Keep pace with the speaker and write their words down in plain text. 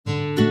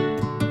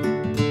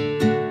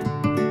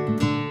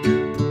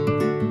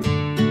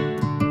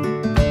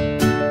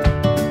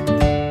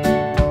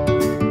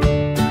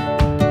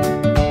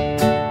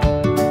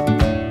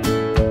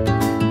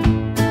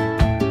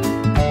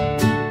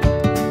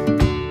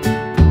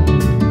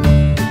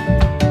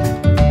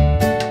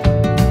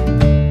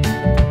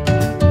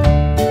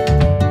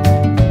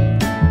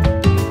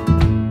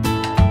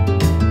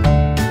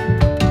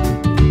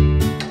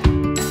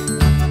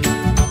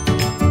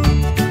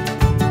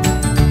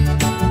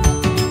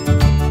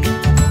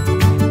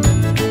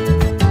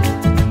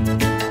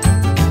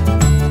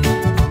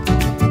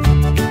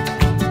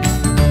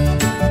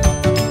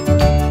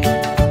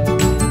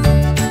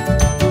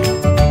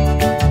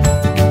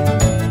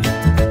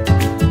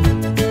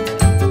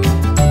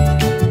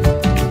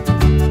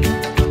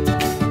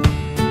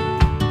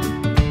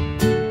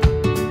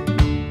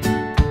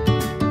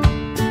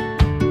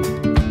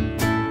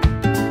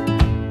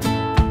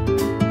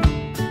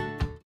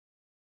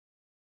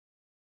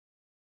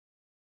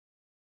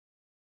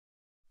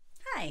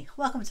Hi,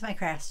 welcome to my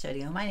craft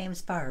studio. My name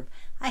is Barb.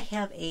 I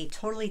have a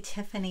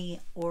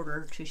Totally-Tiffany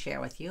order to share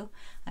with you.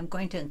 I'm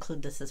going to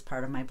include this as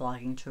part of my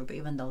blogging troupe,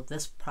 even though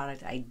this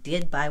product I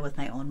did buy with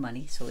my own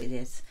money, so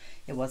it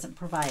wasn't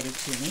provided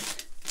to me.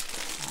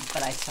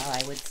 But I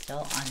thought I would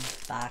still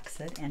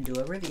unbox it and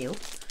do a review.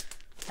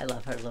 I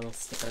love her little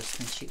stickers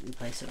when she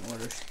replaces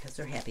orders because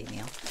they're Happy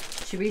Meal.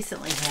 She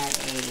recently had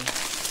a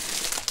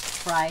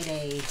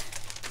Friday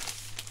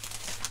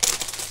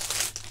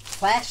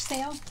flash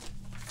sale,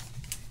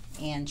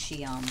 and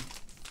she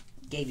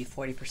gave you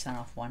 40%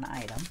 off one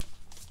item.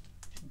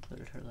 She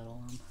included her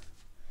little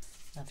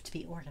love to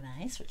be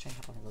organized, which I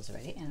have one of those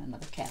already, and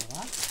another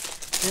catalog.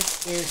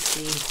 This is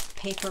the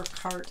paper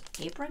cart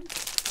apron.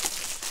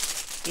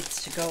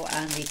 It's to go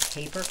on the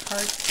paper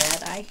cart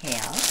that I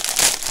have.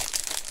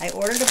 I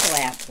ordered a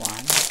black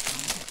one.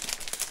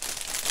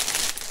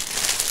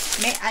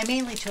 I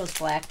mainly chose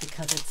black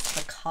because it's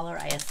the color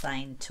I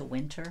assigned to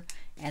winter,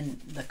 and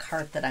the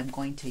cart that I'm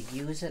going to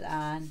use it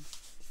on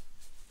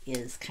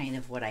is kind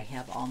of what I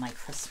have all my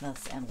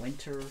Christmas and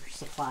winter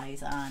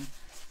supplies on.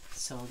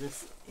 So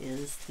this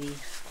is the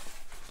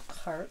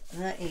cart,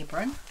 the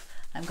apron.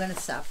 I'm going to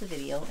stop the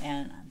video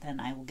and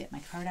then I will get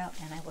my cart out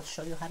and I will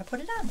show you how to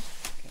put it on.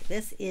 Okay,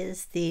 this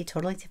is the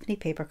Totally-Tiffany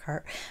paper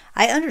cart.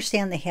 I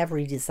understand they have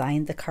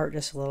redesigned the cart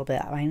just a little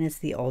bit. Mine is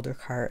the older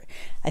cart.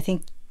 I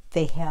think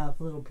they have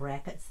little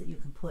brackets that you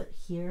can put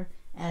here,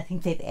 and I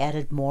think they've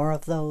added more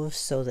of those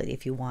so that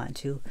if you want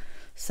to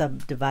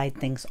subdivide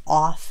things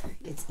off,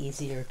 it's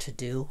easier to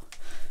do.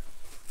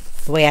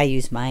 The way I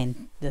use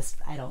mine,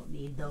 I don't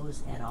need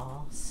those at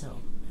all.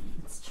 So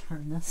let's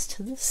turn this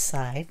to the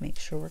side, make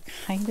sure we're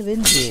kind of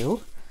in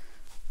view.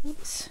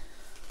 Oops.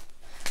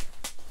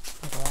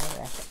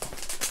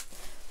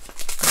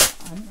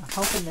 I'm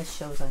hoping this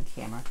shows on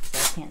camera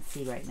because I can't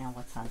see right now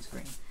what's on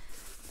screen.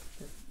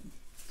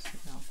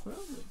 Velcro,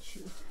 which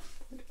you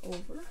put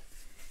over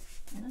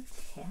and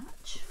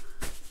attach.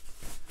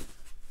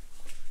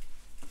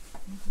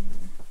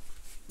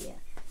 Yeah.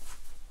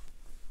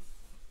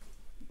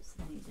 Oops,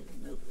 I need to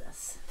remove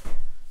this.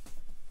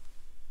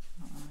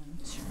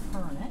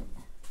 Turn it.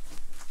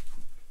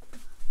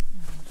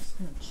 I'm just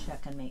going to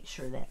check and make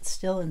sure that's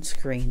still in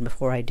screen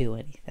before I do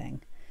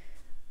anything.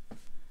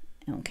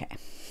 Okay.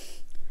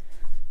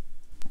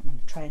 I'm going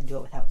to try and do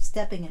it without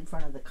stepping in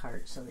front of the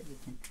cart so that you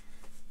can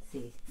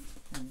see.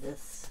 And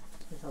this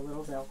is a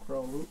little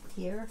Velcro loop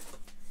here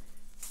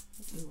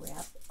that you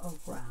wrap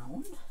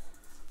around.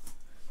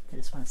 I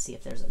just want to see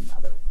if there's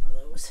another one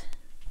of those.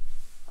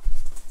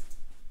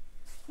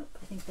 Nope,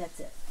 I think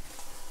that's it.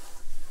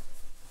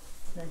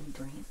 Then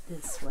bring it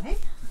this way.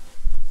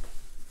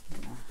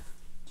 I'm going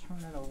to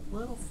turn it a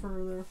little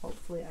further.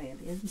 Hopefully I am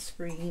in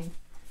screen.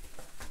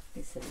 Like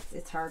I said,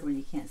 it's hard when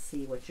you can't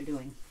see what you're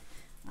doing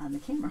on the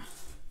camera.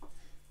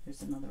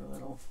 There's another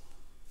little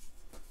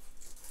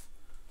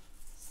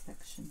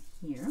section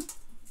here.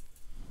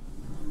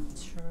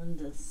 Turn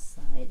this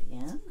side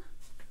in.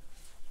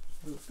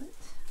 Loop it.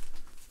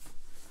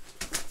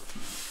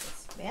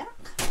 This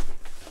back.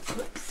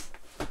 Whoops.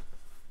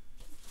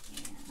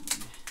 And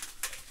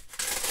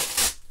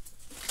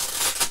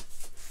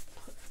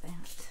put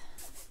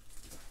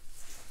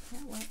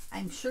that way.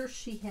 I'm sure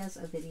she has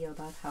a video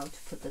about how to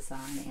put this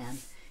on, and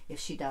if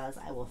she does,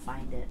 I will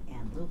find it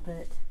and loop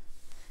it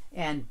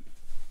and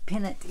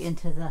pin it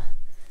into the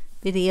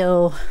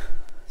video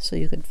so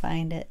you can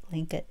find it,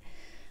 link it.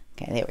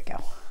 Okay, there we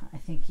go. I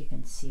think you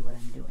can see what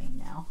I'm doing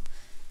now.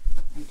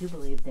 I do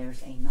believe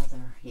there's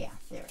another, yeah,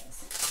 there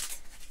is.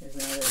 There's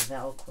another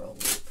Velcro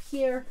loop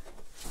here.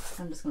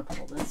 I'm just going to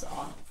pull this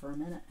off for a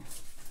minute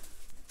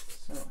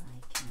so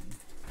I can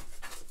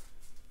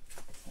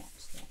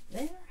attach that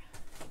there.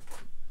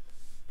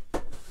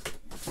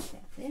 Attach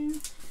that there.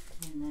 And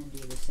then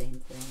do the same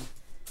thing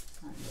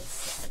on this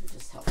side. It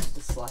just helps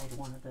to slide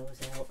one of those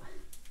out.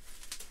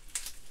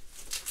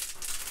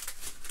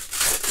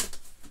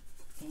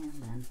 And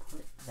then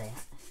put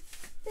that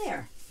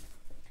there.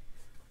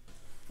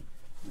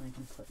 And I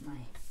can put my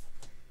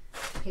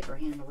paper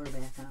handler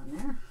back on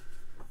there.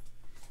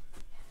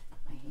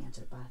 My hands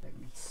are bothering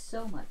me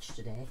so much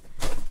today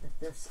that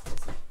this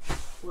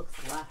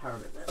looks a lot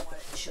harder than what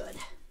it should.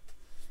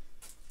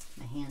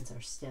 My hands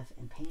are stiff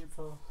and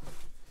painful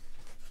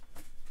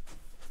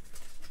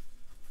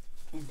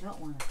and don't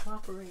want to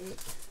cooperate.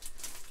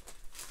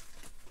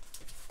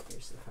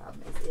 Here's the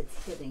problem,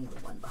 it's hitting the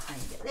one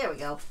behind it. There we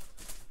go.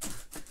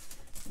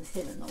 It's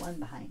hitting the one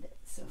behind it.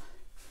 So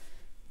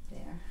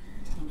there.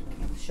 And I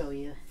can show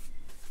you.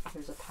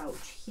 There's a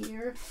pouch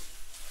here,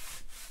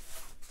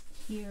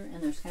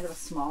 and there's kind of a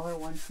smaller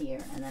one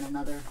here, and then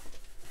another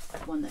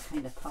one that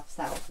kind of puffs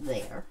out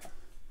there.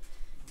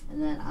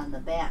 And then on the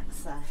back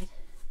side,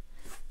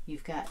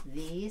 you've got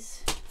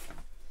these,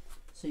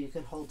 so you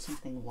could hold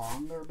something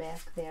longer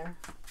back there.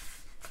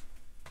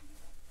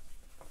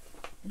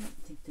 I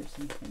don't think there's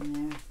anything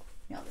there.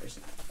 No, there's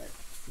not, but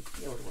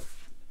it would work.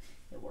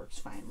 It works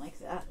fine like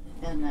that.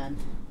 And then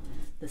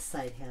this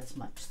side has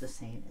much the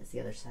same as the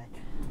other side.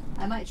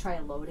 I might try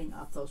loading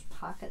up those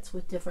pockets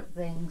with different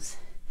things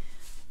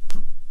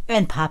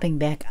and popping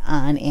back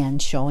on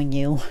and showing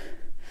you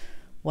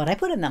what I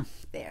put in them.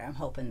 There, I'm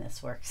hoping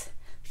this works.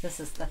 This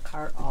is the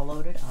cart all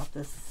loaded up.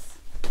 This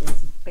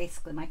is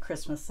basically my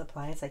Christmas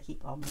supplies. I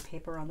keep all my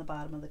paper on the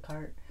bottom of the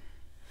cart.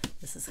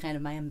 This is kind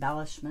of my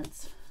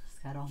embellishments. It's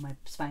got all my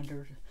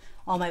spinders,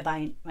 all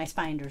my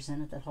spinders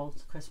in it that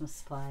holds Christmas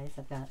supplies.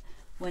 I've got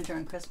winter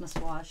and Christmas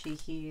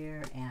washi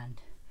here and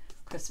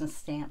Christmas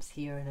stamps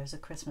here. There's a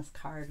Christmas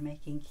card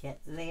making kit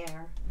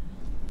there.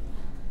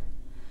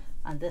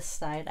 On this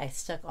side, I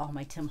stuck all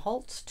my Tim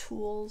Holtz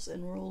tools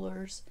and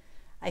rulers.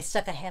 I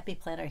stuck a happy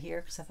planner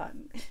here because I thought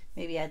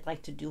maybe I'd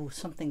like to do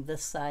something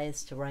this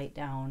size to write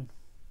down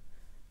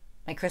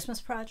my Christmas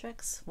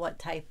projects, what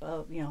type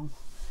of,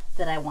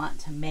 that I want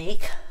to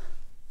make.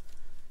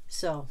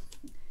 So,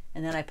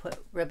 and then I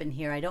put ribbon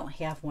here. I don't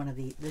have one of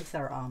these. These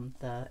are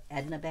the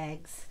Edna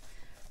bags.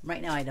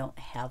 Right now I don't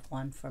have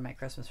one for my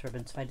Christmas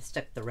ribbon, so I just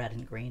stuck the red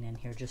and green in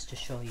here just to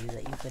show you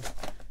that you could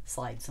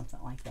slide something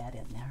like that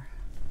in there.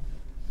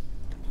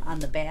 On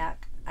the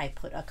back, I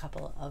put a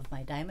couple of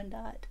my diamond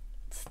dot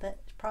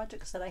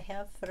projects that I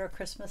have that are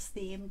Christmas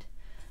themed.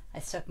 I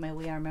stuck my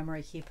We Are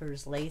Memory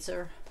Keepers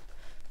laser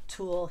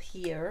tool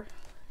here.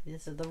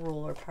 These are the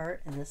ruler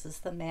part, and this is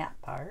the mat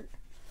part.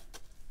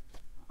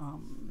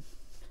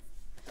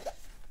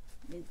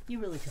 You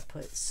really could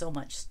put so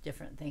much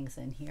different things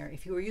in here.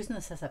 If you were using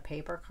this as a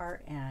paper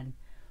cart and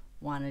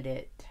wanted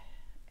it,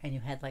 and you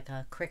had like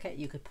a Cricut,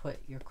 you could put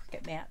your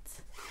Cricut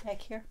mats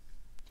back here.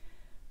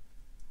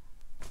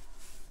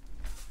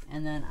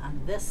 And then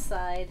on this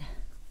side,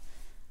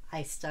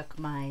 I stuck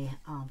my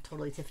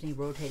Totally-Tiffany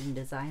rotating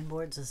design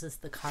boards. This is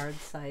the card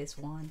size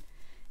one,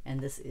 and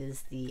this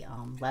is the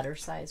letter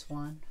size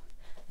one.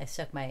 I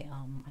stuck my,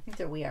 I think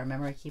they're We Are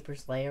Memory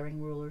Keepers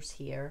layering rulers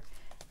here.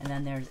 And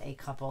then there's a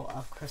couple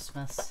of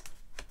Christmas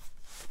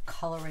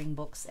coloring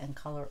books and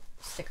color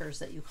stickers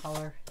that you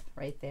color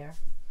right there.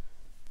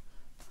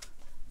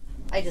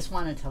 I just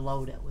wanted to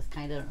load it with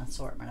kind of an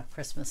assortment of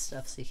Christmas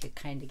stuff so you could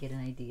kind of get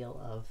an idea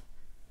of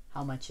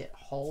how much it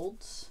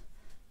holds.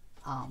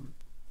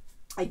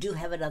 I do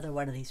have another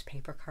one of these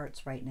paper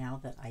carts right now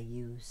that I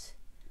use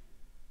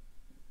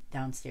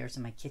downstairs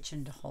in my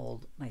kitchen to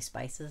hold my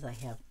spices. I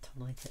have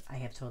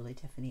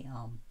Totally-Tiffany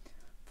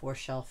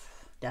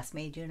 4-shelf desk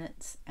made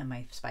units, and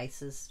my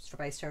spice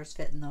jars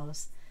fit in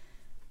those.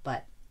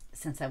 But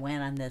since I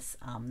went on this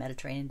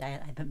Mediterranean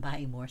diet, I've been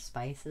buying more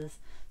spices,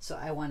 so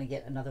I want to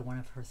get another one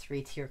of her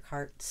 3-tier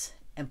carts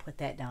and put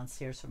that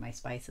downstairs for my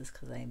spices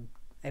because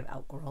I've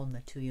outgrown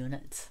the 2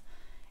 units,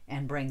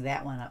 and bring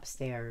that one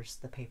upstairs,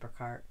 the paper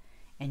cart,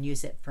 and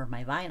use it for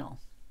my vinyl.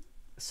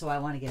 So I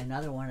want to get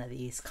another one of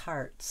these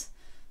carts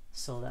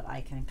so that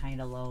I can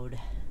kind of load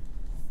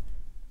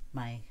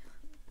my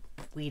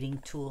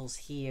weeding tools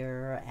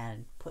here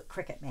and put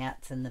Cricut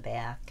mats in the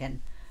back,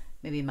 and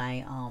maybe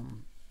my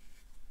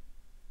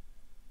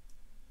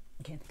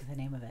I can't think of the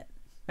name of it,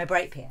 my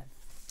bright pad,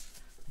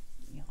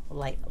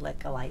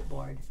 like a light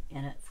board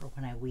in it for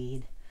when I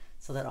weed,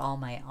 so that all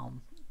my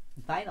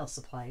vinyl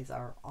supplies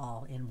are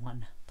all in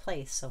one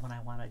place. So when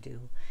I want to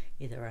do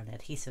either an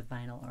adhesive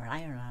vinyl or an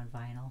iron-on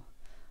vinyl,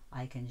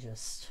 I can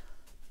just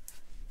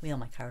wheel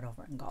my cart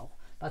over and go.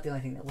 But the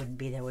only thing that wouldn't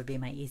be there would be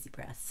my easy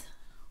press,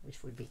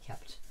 which would be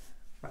kept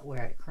right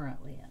where it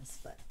currently is.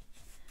 But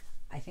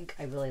I think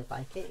I really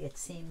like it. It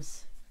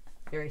seems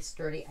very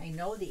sturdy. I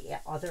know the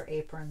other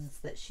aprons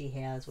that she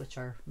has, which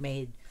are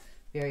made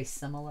very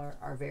similar,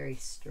 are very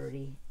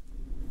sturdy.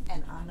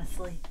 And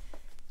honestly,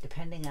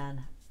 depending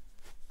on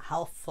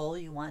how full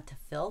you want to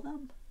fill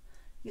them,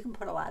 you can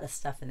put a lot of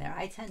stuff in there.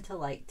 I tend to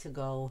like to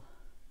go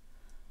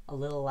a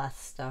little less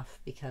stuff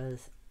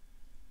because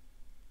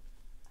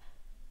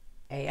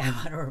A, I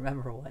want to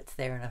remember what's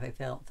there, and if I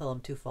fill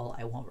them too full,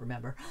 I won't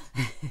remember.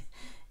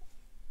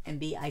 And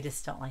B, I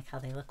just don't like how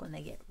they look when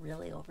they get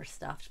really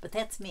overstuffed. But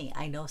that's me.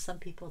 I know some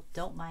people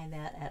don't mind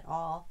that at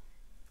all.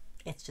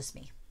 It's just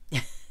me.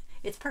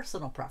 It's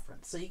personal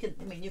preference. So you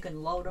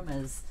can load them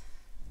as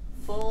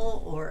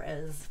full, or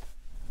as,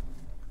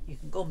 you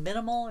can go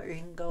minimal, or you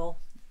can go,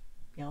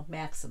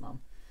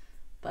 maximum.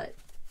 But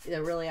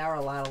there really are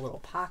a lot of little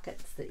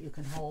pockets that you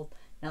can hold.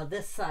 Now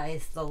this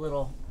size,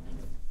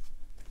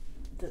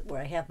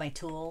 where I have my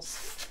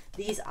tools,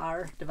 these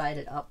are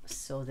divided up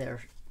so they're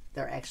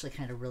actually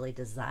kind of really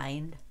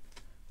designed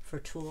for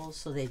tools,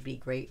 so they'd be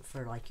great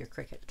for like your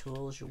Cricut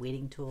tools, your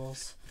weeding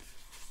tools,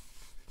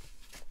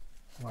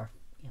 or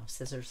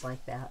scissors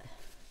like that.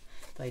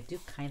 Though I do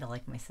kind of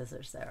like my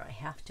scissors there, I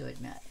have to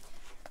admit.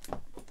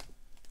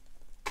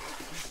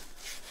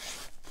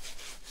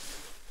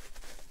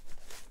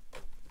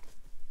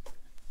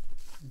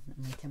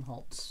 My Tim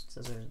Holtz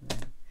scissors, and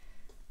then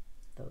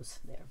those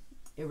there.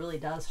 It really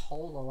does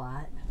hold a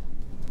lot.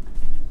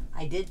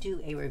 I did do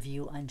a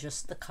review on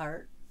just the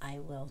cart. I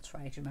will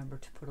try to remember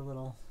to put a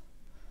little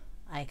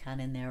icon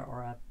in there,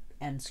 or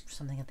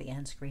something at the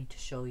end screen to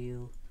show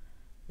you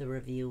the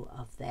review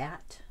of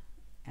that.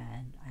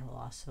 And I will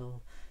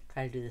also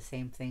try to do the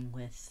same thing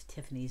with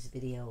Tiffany's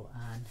video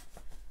on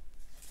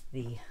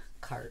the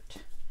cart.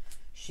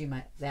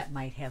 That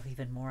might have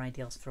even more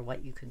ideas for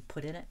what you can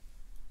put in it.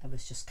 I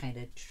was just kind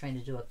of trying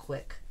to do a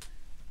quick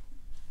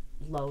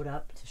load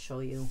up to show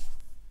you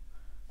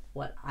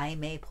what I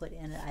may put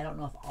in it. I don't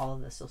know if all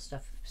of this will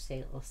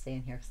stay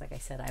in here, because like I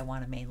said, I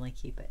want to mainly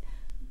keep it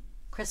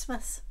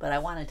Christmas, but I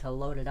wanted to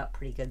load it up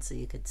pretty good so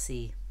you could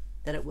see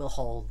that it will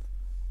hold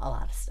a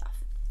lot of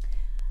stuff.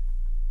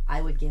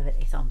 I would give it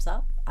a thumbs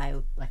up.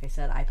 Like I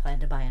said, I plan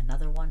to buy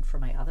another one for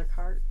my other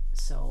cart,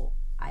 so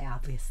I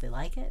obviously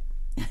like it.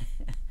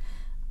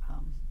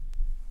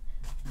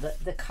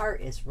 The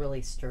cart is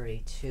really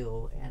sturdy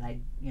too, and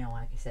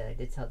like I said, I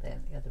did tell the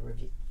other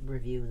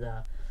review,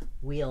 the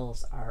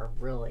wheels are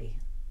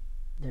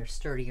they're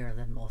sturdier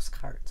than most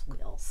carts'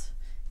 wheels,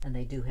 and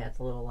they do have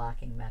the little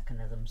locking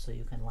mechanism so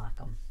you can lock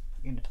them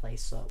into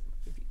place. So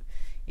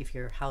if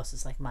your house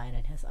is like mine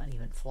and has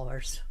uneven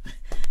floors,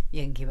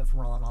 you can keep it from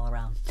rolling all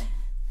around.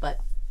 But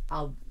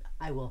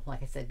I will,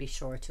 like I said, be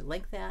sure to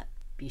link that.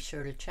 Be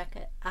sure to check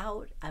it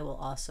out. I will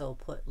also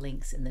put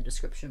links in the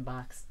description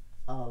box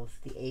of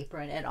the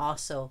apron and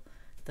also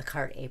the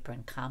cart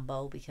apron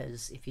combo,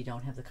 because if you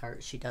don't have the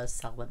cart, she does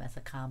sell them as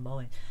a combo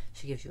and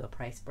she gives you a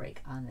price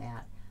break on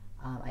that.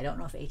 I don't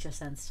know if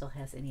HSN still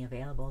has any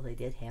available. They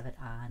did have it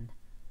on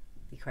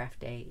the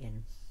craft day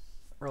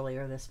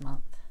earlier this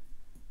month.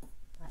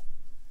 But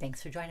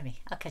thanks for joining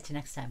me. I'll catch you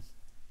next time.